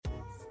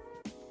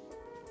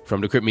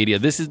From Decrypt Media,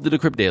 this is the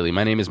Decrypt Daily.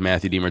 My name is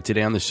Matthew Deemer.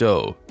 Today on the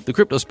show, the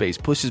crypto space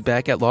pushes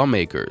back at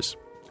lawmakers,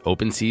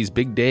 OpenSea's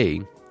big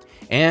day,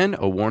 and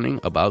a warning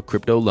about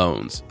crypto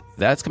loans.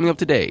 That's coming up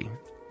today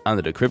on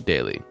the Decrypt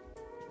Daily.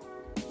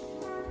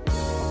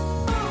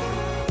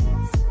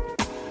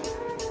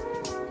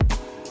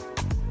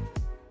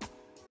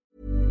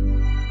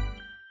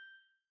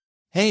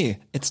 Hey,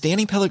 it's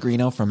Danny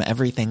Pellegrino from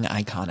Everything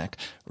Iconic.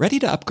 Ready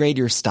to upgrade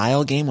your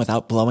style game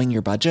without blowing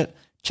your budget?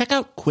 Check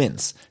out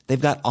Quince. They've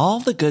got all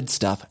the good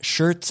stuff,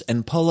 shirts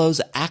and polos,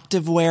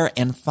 activewear,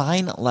 and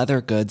fine leather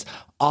goods,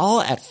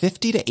 all at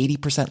 50 to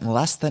 80%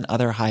 less than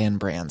other high-end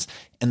brands.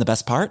 And the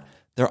best part?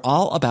 They're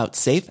all about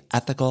safe,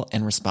 ethical,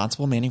 and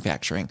responsible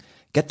manufacturing.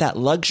 Get that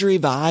luxury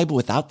vibe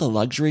without the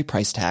luxury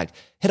price tag.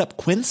 Hit up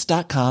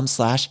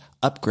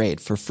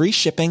quince.com/upgrade for free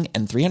shipping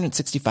and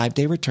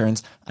 365-day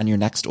returns on your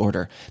next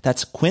order.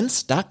 That's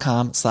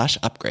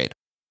quince.com/upgrade.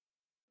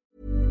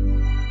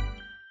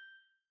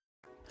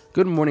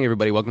 Good morning,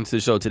 everybody. Welcome to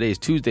the show. Today is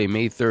Tuesday,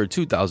 May 3rd,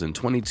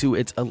 2022.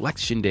 It's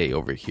Election Day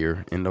over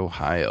here in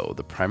Ohio.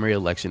 The primary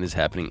election is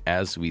happening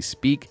as we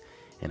speak,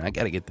 and I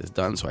got to get this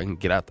done so I can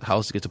get out the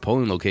house to get to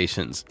polling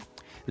locations.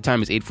 The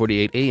time is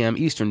 8:48 a.m.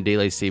 Eastern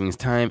Daylight Savings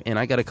Time, and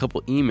I got a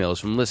couple emails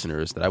from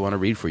listeners that I want to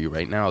read for you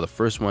right now. The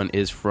first one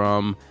is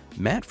from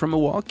Matt from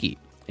Milwaukee,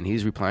 and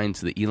he's replying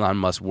to the Elon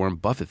Musk Warren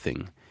Buffett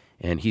thing.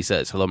 And he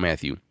says, "Hello,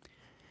 Matthew.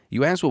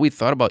 You asked what we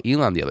thought about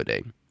Elon the other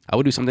day. I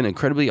would do something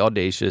incredibly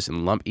audacious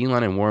and lump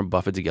Elon and Warren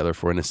Buffett together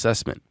for an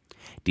assessment.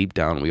 Deep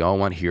down, we all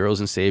want heroes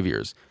and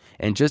saviors,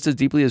 and just as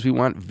deeply as we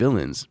want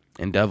villains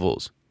and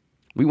devils.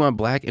 We want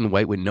black and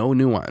white with no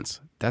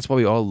nuance. That's why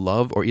we all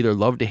love or either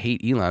love to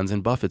hate Elons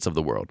and Buffetts of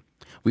the world.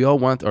 We all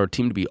want our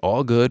team to be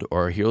all good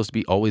or our heroes to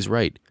be always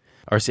right,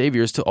 our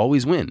saviors to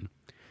always win.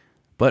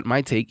 But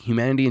my take,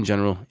 humanity in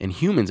general, and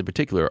humans in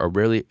particular, are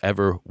rarely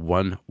ever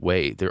one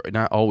way. They're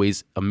not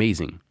always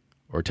amazing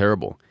or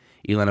terrible.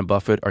 Elon and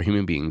Buffett are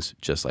human beings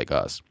just like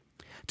us.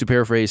 To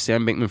paraphrase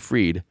Sam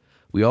Bankman-Fried,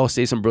 we all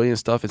say some brilliant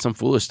stuff and some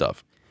foolish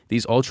stuff.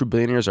 These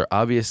ultra-billionaires are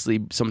obviously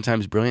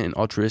sometimes brilliant and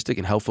altruistic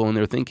and helpful in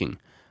their thinking,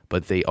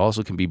 but they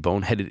also can be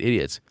boneheaded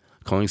idiots,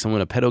 calling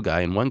someone a pedo guy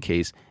in one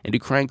case and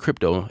decrying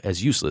crypto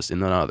as useless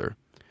in another.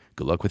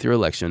 Good luck with your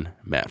election,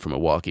 Matt from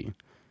Milwaukee."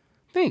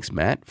 Thanks,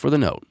 Matt, for the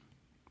note.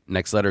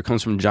 Next letter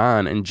comes from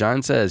John, and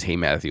John says, "Hey,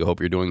 Matthew, hope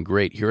you're doing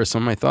great. Here are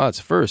some of my thoughts.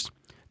 First,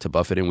 to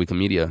Buffett and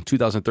Wikimedia,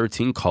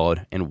 2013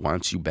 called and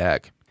wants you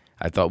back.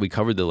 I thought we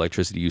covered the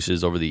electricity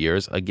uses over the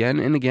years again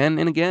and again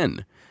and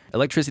again.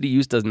 Electricity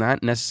use does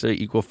not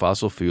necessarily equal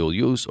fossil fuel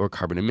use or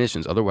carbon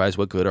emissions. Otherwise,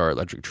 what good are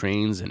electric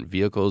trains and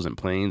vehicles and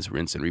planes?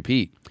 Rinse and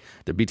repeat.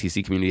 The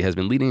BTC community has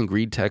been leading in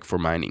green tech for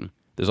mining.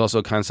 There's also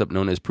a concept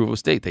known as proof of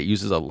stake that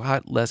uses a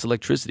lot less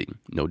electricity.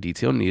 No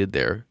detail needed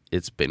there.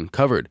 It's been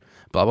covered.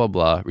 Blah, blah,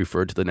 blah,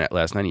 referred to the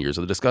last 90 years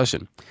of the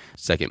discussion.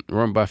 Second,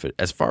 Warren Buffett.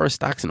 As far as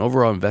stocks and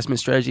overall investment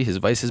strategy, his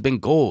advice has been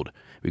gold.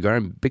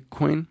 Regarding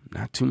Bitcoin,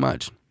 not too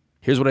much.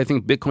 Here's what I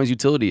think Bitcoin's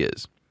utility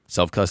is.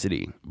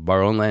 Self-custody,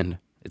 borrow and lend.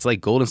 It's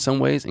like gold in some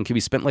ways and can be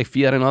spent like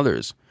fiat in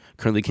others.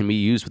 Currently can be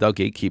used without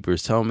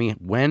gatekeepers telling me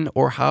when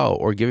or how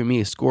or giving me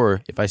a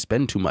score if I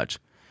spend too much.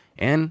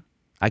 And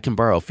I can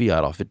borrow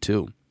fiat off it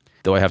too.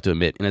 Though I have to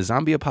admit, in a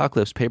zombie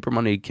apocalypse, paper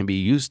money can be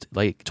used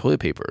like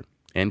toilet paper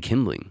and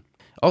kindling.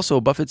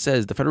 Also, Buffett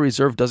says the Federal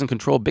Reserve doesn't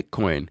control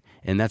Bitcoin,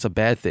 and that's a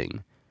bad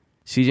thing.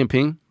 Xi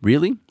Jinping,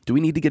 really? Do we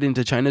need to get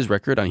into China's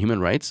record on human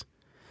rights?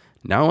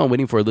 Now I'm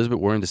waiting for Elizabeth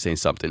Warren to say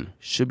something.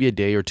 Should be a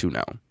day or two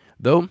now.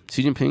 Though,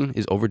 Xi Jinping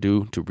is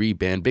overdue to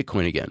re-ban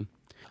Bitcoin again.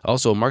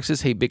 Also,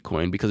 Marxists hate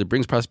Bitcoin because it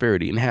brings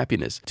prosperity and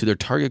happiness to their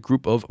target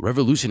group of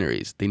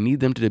revolutionaries. They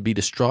need them to be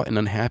distraught and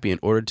unhappy in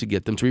order to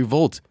get them to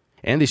revolt.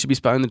 And they should be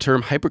spouting the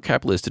term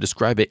hyper-capitalist to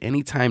describe it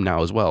any time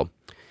now as well.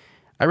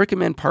 I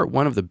recommend part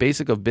 1 of the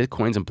Basic of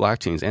Bitcoins and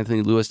Blockchains.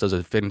 Anthony Lewis does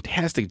a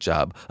fantastic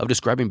job of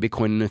describing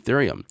Bitcoin and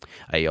Ethereum.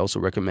 I also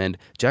recommend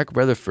Jack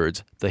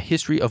Rutherford's The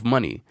History of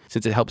Money,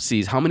 since it helps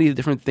see how many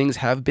different things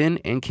have been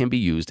and can be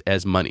used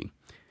as money.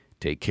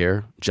 Take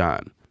care,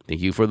 John.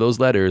 Thank you for those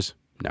letters.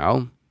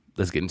 Now,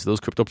 let's get into those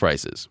crypto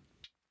prices.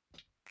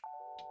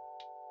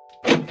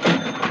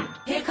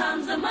 Here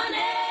comes the money.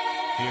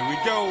 Here we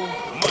go.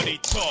 Money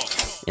talk.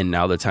 And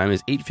now the time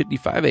is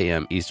 8:55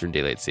 a.m. Eastern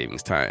Daylight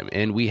Savings Time,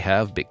 and we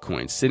have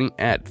Bitcoin sitting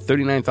at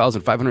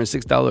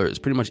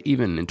 $39,506, pretty much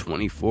even in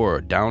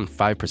 24, down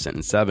 5%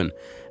 in 7.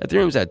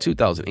 Ethereum's at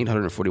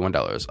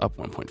 $2,841, up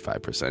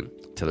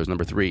 1.5%. Tether's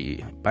number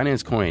 3.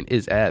 Binance Coin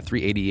is at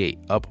 $388,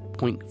 up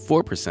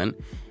 0.4%,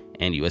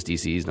 and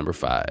USDC is number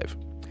 5.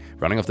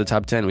 Rounding off the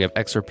top 10, we have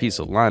XRP,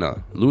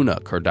 Solana, Luna,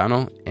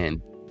 Cardano,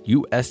 and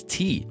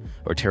UST,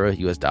 or Terra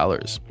US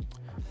dollars.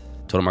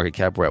 Total market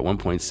cap, we're at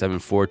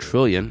 1.74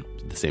 trillion,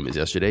 the same as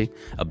yesterday.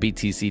 A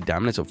BTC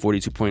dominance of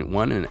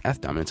 42.1 and an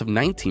ETH dominance of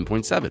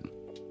 19.7.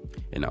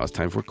 And now it's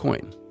time for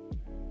coin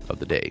of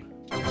the day.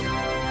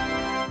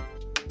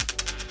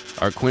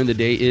 Our coin of the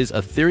day is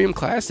Ethereum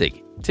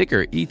Classic,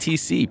 ticker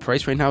ETC.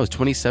 Price right now is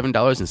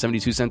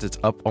 $27.72. It's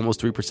up almost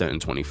 3% in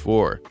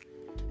 24.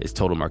 Its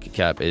total market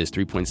cap is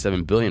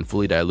 $3.7 billion,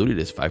 fully diluted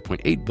is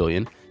 $5.8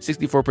 billion.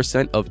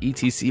 64% of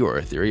ETC or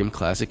Ethereum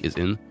Classic is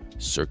in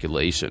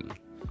circulation.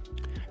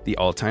 The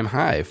all-time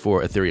high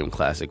for Ethereum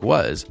Classic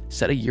was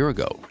set a year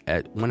ago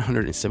at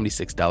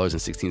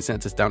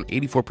 $176.16. It's down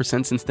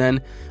 84% since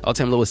then.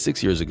 All-time low was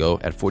 6 years ago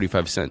at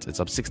 45 cents. It's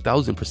up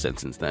 6,000%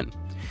 since then.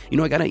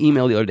 I got an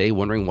email the other day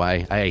wondering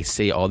why I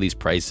say all these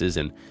prices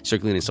and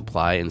circulating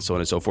supply and so on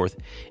and so forth.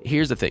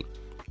 Here's the thing,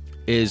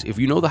 is if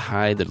you know the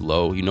high, the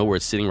low, you know where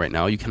it's sitting right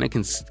now, you kind of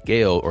can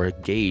scale or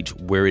gauge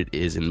where it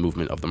is in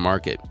movement of the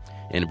market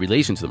in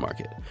relation to the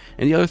market.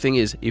 And the other thing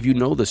is, if you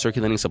know the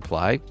circulating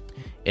supply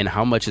and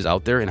how much is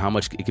out there and how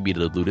much it could be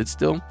diluted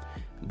still,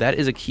 that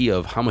is a key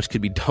of how much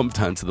could be dumped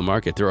onto the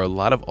market. There are a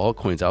lot of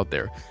altcoins out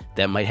there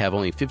that might have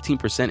only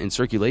 15% in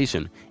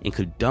circulation and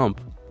could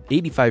dump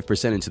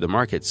 85% into the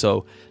market.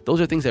 So those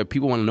are things that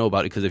people want to know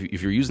about, because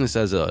if you're using this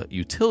as a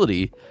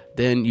utility,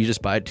 then you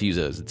just buy it to use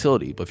it as a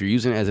utility. But if you're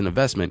using it as an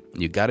investment,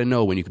 you got to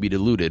know when you could be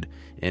diluted,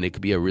 and it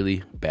could be a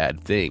really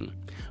bad thing.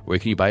 Where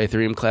can you buy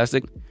Ethereum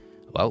Classic?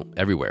 Well,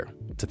 everywhere.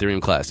 It's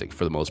Ethereum Classic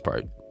for the most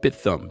part.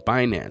 Bithumb,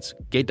 Binance,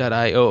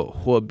 Gate.io,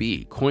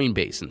 Huobi,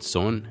 Coinbase, and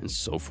so on and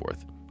so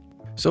forth.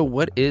 So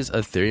what is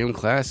Ethereum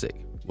Classic?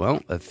 Well,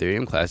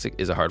 Ethereum Classic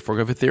is a hard fork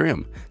of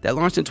Ethereum that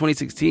launched in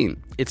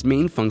 2016. Its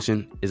main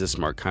function is a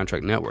smart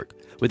contract network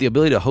with the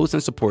ability to host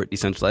and support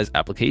decentralized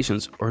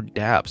applications, or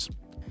dApps.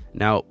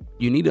 Now,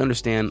 you need to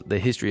understand the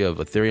history of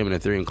Ethereum and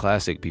Ethereum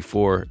Classic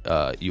before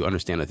you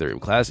understand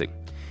Ethereum Classic.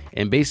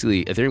 And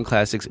basically, Ethereum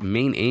Classic's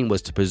main aim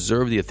was to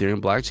preserve the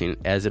Ethereum blockchain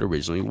as it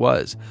originally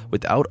was,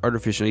 without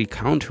artificially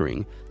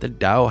countering the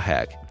DAO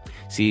hack.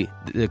 See,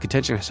 the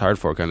contentious hard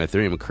fork on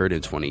Ethereum occurred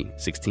in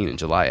 2016, in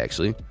July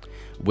actually,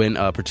 when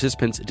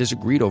participants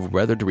disagreed over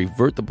whether to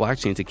revert the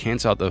blockchain to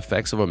cancel out the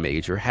effects of a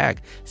major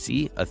hack.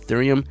 See,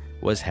 Ethereum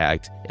was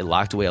hacked, it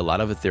locked away a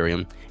lot of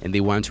Ethereum, and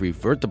they wanted to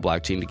revert the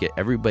blockchain to get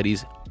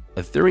everybody's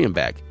Ethereum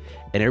back.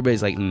 And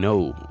everybody's like,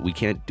 no, we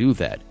can't do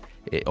that.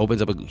 It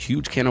opens up a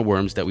huge can of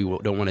worms that we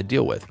don't want to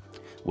deal with.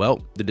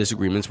 Well, the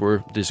disagreements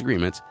were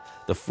disagreements.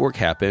 The fork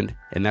happened,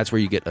 and that's where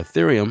you get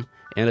Ethereum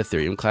and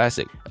Ethereum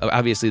Classic.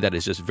 Obviously, that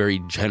is just very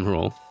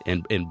general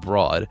and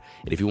broad.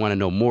 And if you want to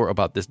know more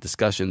about this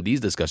discussion, these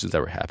discussions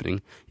that were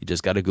happening, you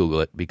just got to Google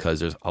it, because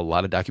there's a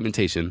lot of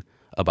documentation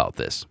about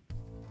this.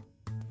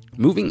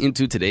 Moving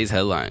into today's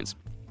headlines.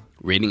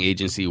 Rating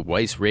agency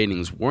Weiss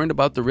Ratings warned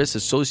about the risks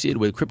associated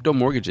with crypto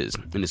mortgages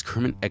in its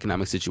current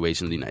economic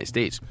situation in the United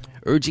States,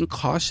 urging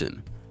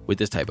caution with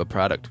this type of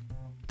product.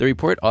 The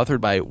report,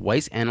 authored by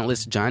Weiss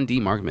analyst John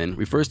D. Markman,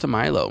 refers to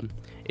Milo,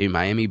 a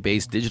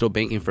Miami-based digital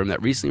banking firm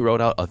that recently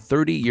wrote out a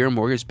 30-year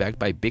mortgage backed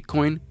by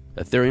Bitcoin,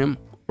 Ethereum,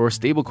 or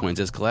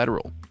stablecoins as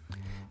collateral.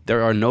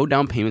 There are no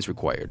down payments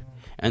required,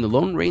 and the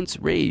loan rates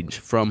range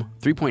from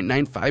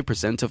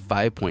 3.95% to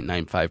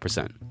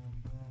 5.95%.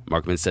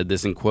 Markman said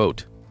this in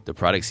quote, "The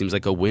product seems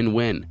like a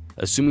win-win,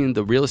 assuming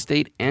the real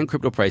estate and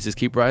crypto prices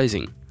keep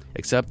rising,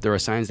 except there are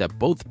signs that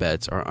both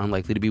bets are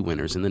unlikely to be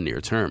winners in the near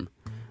term."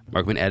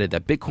 Markman added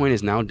that Bitcoin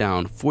is now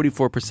down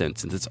 44%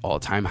 since its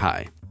all-time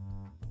high.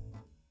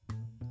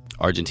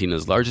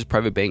 Argentina's largest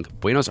private bank,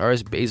 Buenos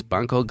Aires-based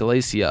Banco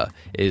Galicia,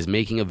 is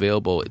making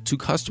available to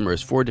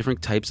customers 4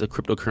 different types of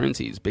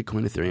cryptocurrencies: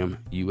 Bitcoin, Ethereum,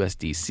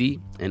 USDC,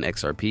 and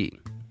XRP.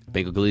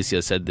 Banco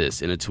Galicia said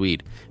this in a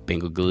tweet.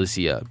 Banco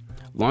Galicia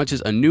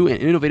launches a new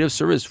and innovative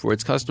service for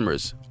its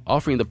customers,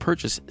 offering the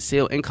purchase,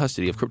 sale, and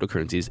custody of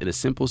cryptocurrencies in a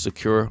simple,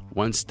 secure,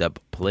 one-step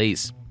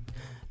place.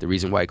 The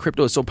reason why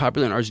crypto is so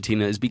popular in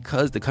Argentina is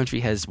because the country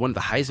has one of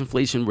the highest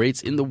inflation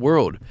rates in the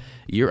world.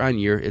 Year on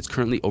year, it's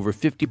currently over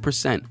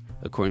 50%,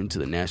 according to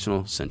the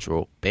National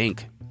Central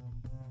Bank.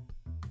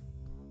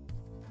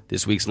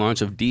 This week's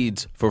launch of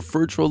Deeds for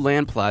virtual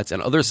land plots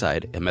and Other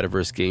Side, a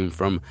metaverse game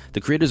from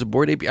the creators of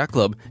Bored Ape Yacht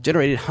Club,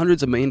 generated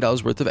hundreds of million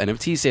dollars worth of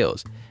NFT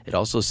sales. It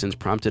also since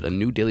prompted a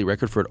new daily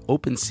record for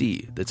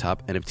OpenSea, the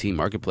top NFT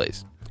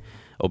marketplace.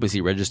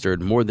 OpenSea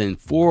registered more than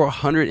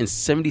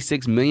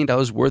 $476 million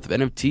worth of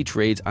NFT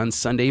trades on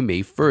Sunday,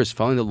 May 1st,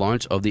 following the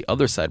launch of the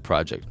Other Side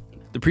project.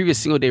 The previous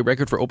single-day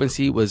record for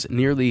OpenSea was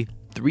nearly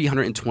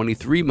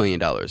 $323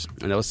 million,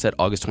 and that was set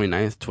August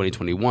 29th,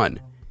 2021.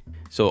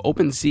 So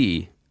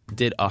OpenSea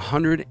did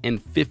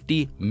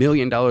 $150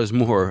 million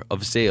more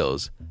of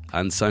sales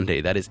on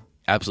Sunday. That is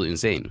absolutely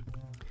insane.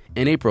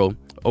 In April,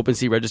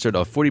 OpenSea registered a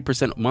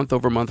 40%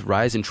 month-over-month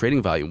rise in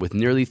trading volume with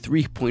nearly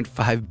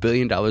 $3.5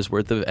 billion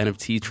worth of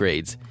NFT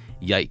trades.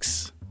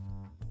 Yikes.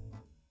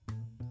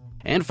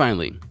 And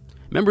finally,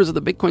 members of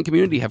the Bitcoin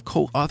community have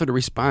co-authored a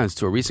response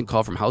to a recent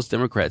call from House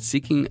Democrats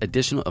seeking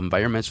additional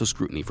environmental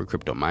scrutiny for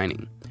crypto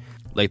mining.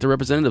 Like the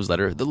representative's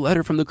letter, the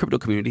letter from the crypto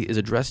community is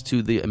addressed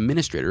to the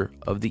administrator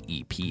of the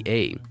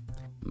EPA.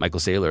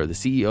 Michael Saylor, the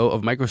CEO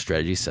of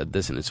MicroStrategy, said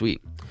this in a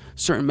tweet.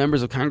 Certain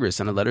members of Congress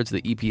sent a letter to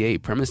the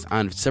EPA premised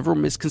on several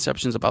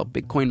misconceptions about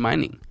Bitcoin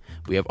mining.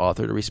 We have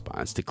authored a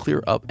response to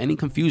clear up any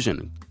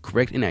confusion,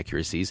 correct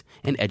inaccuracies,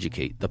 and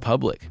educate the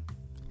public.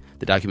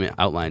 The document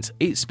outlines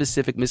 8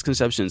 specific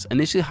misconceptions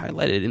initially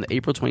highlighted in the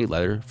April 20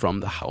 letter from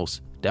the House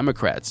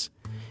Democrats.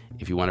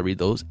 If you want to read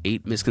those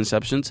 8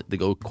 misconceptions, they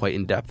go quite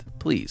in depth,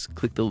 please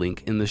click the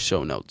link in the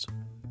show notes.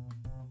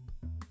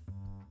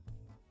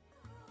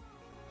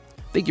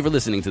 Thank you for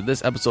listening to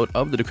this episode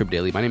of the Decrypt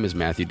Daily. My name is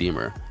Matthew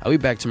Deemer. I'll be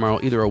back tomorrow,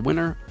 either a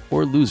winner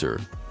or loser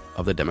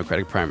of the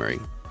Democratic primary.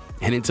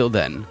 And until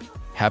then,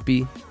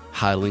 happy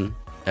hodling,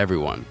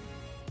 everyone.